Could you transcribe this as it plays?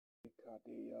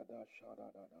kadeya da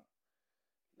shadadada.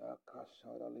 La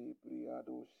kasada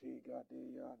libriado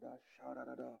sigadeya da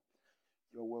shadadada.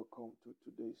 You're welcome to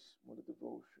today's morning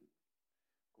devotion.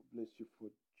 God bless you for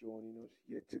joining us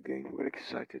yet again. We're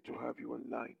excited to have you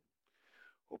online.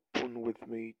 Open with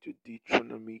me to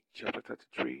Deuteronomy chapter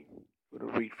 33. We're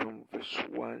going to read from verse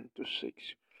 1 to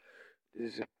 6.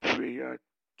 This is a prayer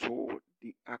to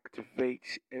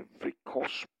deactivate every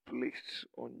curse placed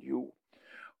on you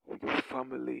or your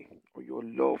family or your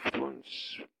loved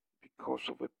ones because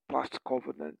of a past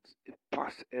covenant, a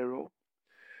past error,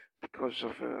 because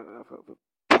of a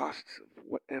past,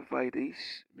 whatever it is,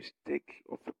 mistake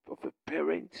of a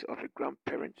parent, of a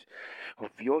grandparent,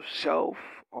 of yourself,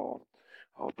 or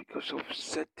because of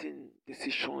certain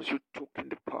decisions you took in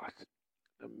the past.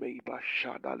 The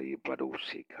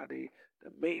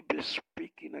may be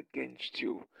speaking against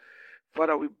you.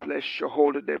 Father, we bless your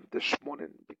holy name this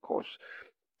morning because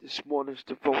this morning's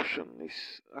devotion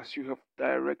is as you have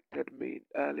directed me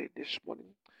early this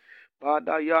morning.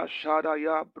 Badaya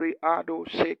Shadaya Briado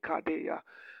Sekadeya.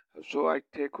 So I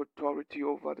take authority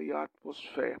over the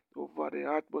atmosphere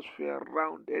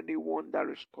around anyone that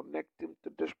is connecting to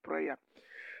this prayer.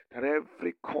 That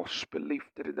every curse be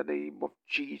lifted in the name of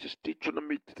Jesus.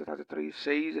 Deuteronomy 33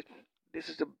 says, this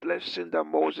is the blessing that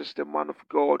Moses, the man of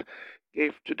God,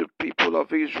 gave to the people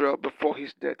of Israel before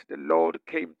his death. The Lord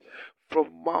came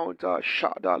from Mount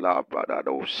Shadala,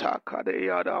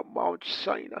 Mount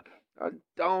Sinai, and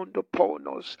down upon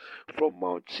us from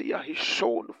Mount Seir. He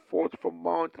shone forth from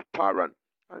Mount Paran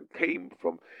and came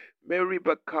from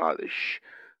Meribah Kadesh,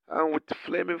 and with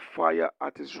flaming fire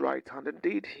at his right hand.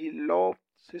 Indeed, he loved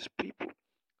his people.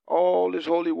 All his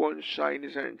holy ones are in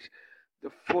his hands. They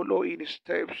follow in his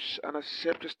steps and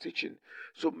accept his teaching.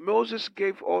 So Moses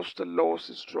gave us the law's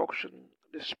instruction,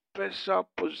 the special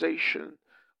possession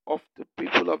of the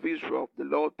people of Israel. The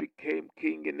Lord became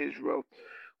king in Israel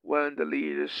when the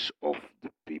leaders of the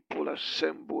people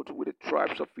assembled with the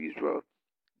tribes of Israel,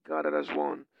 gathered as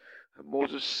one. And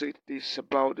Moses said this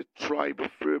about the tribe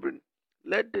of Reuben.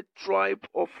 Let the tribe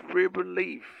of Reuben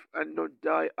live and not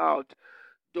die out,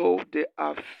 though they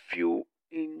are few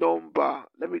in number.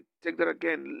 Let me take that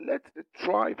again. Let the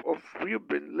tribe of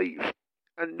Reuben live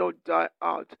and not die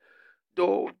out,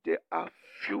 though they are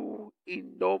few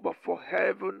in number. For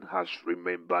heaven has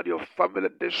remembered your family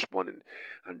this morning,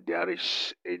 and there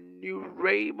is a new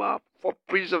rhema for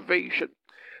preservation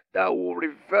that will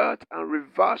revert and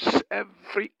reverse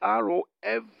every arrow,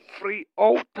 every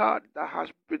altar that has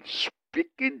been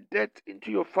speaking death into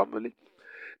your family,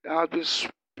 that has been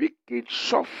speaking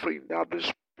suffering, that has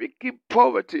been speaking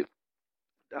poverty,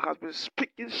 that has been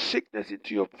speaking sickness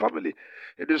into your family.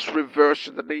 It is reversed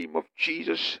in the name of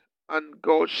Jesus. And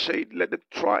God said, let the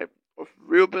tribe of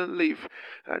Reuben live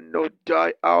and not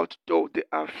die out, though they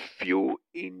are few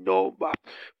in number.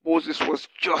 Moses was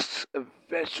just a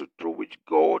vessel through which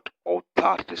God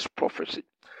uttered this prophecy.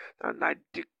 And I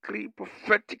decree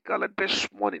prophetically this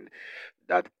morning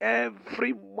that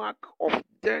every mark of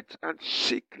death and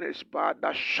sickness,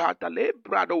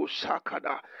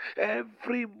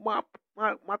 every mark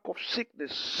of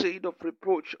sickness, shade of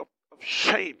reproach, of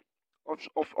shame,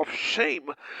 of shame,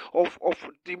 of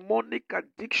demonic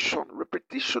addiction,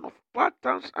 repetition of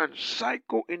patterns and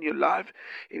cycle in your life,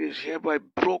 it is hereby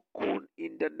broken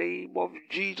in the name of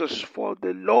Jesus. For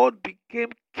the Lord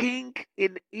became king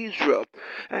in Israel,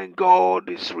 and God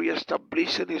is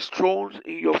reestablishing his throne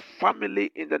in your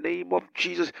family in the name of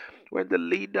Jesus. When the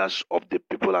leaders of the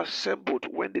people assembled,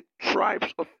 when the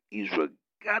tribes of Israel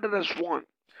gathered as one,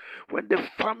 when the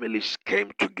families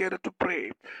came together to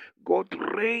pray, God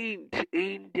reigned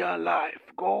in their life.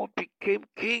 God became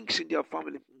kings in their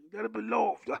family. Dear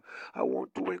beloved, I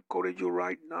want to encourage you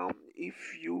right now. If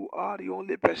you are the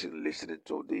only person listening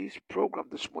to this program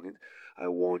this morning, I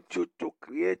want you to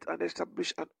create and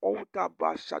establish an altar,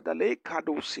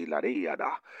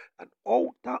 an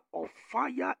altar of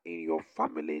fire in your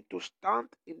family to stand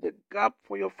in the gap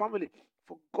for your family.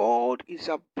 For God is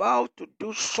about to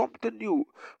do something new.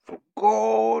 For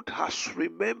God has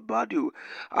remembered you.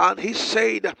 And he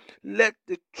said, let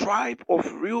the tribe of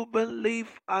Reuben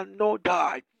live and not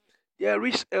die. There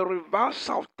is a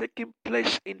reversal taking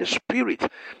place in the spirit.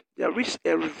 There is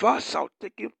a reversal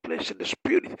taking place in the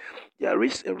spirit. There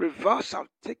is a reversal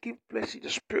taking place in the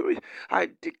spirit.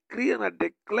 I decree and I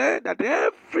declare that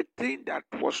everything that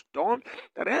was done,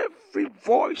 that every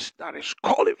voice that is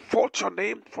calling forth your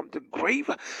name from the grave,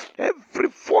 every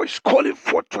voice calling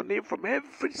forth your name from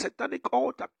every satanic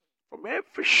altar, from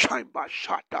every shine by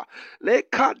shatter. It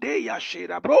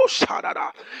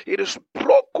is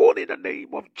broken in the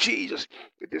name of Jesus.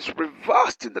 It is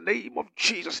reversed in the name of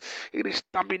Jesus. It is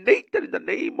terminated in the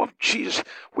name of Jesus.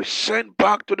 We send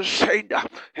back to the sender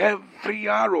every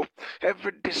arrow,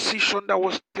 every decision that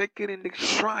was taken in the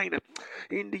shrine,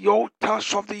 in the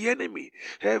altars of the enemy,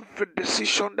 every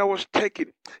decision that was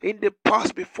taken in the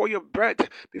past before your birth,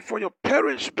 before your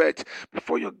parents' birth,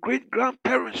 before your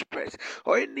great-grandparents' birth,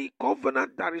 or any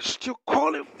covenant that is still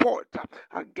calling forth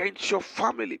against your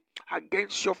family,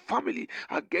 against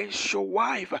your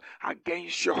wife,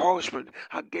 against your husband,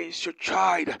 against your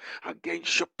child,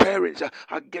 against your parents,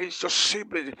 against your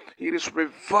siblings. It is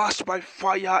reversed by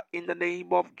fire in the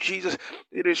name of Jesus.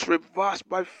 It is reversed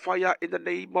by fire in the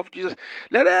name of Jesus.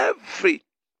 Let every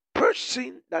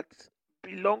person that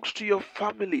belongs to your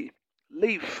family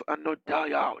live and not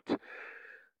die out.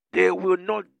 They will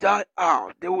not die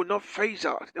out. They will not phase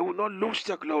out. They will not lose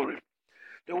their glory.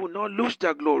 They will not lose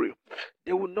their glory.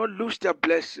 They will not lose their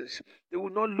blessings. They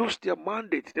will not lose their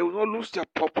mandate. They will not lose their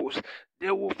purpose.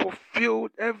 They will fulfill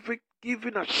every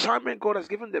given assignment God has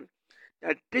given them.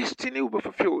 Their destiny will be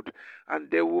fulfilled, and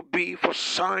they will be for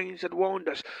signs and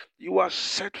wonders. You are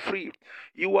set free.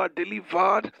 You are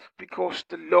delivered because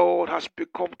the Lord has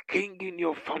become king in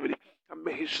your family. And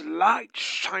may his light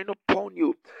shine upon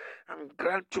you and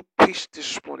grant you peace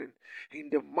this morning in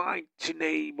the mighty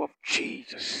name of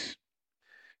Jesus.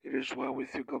 It is well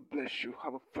with you. God bless you.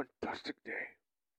 Have a fantastic day.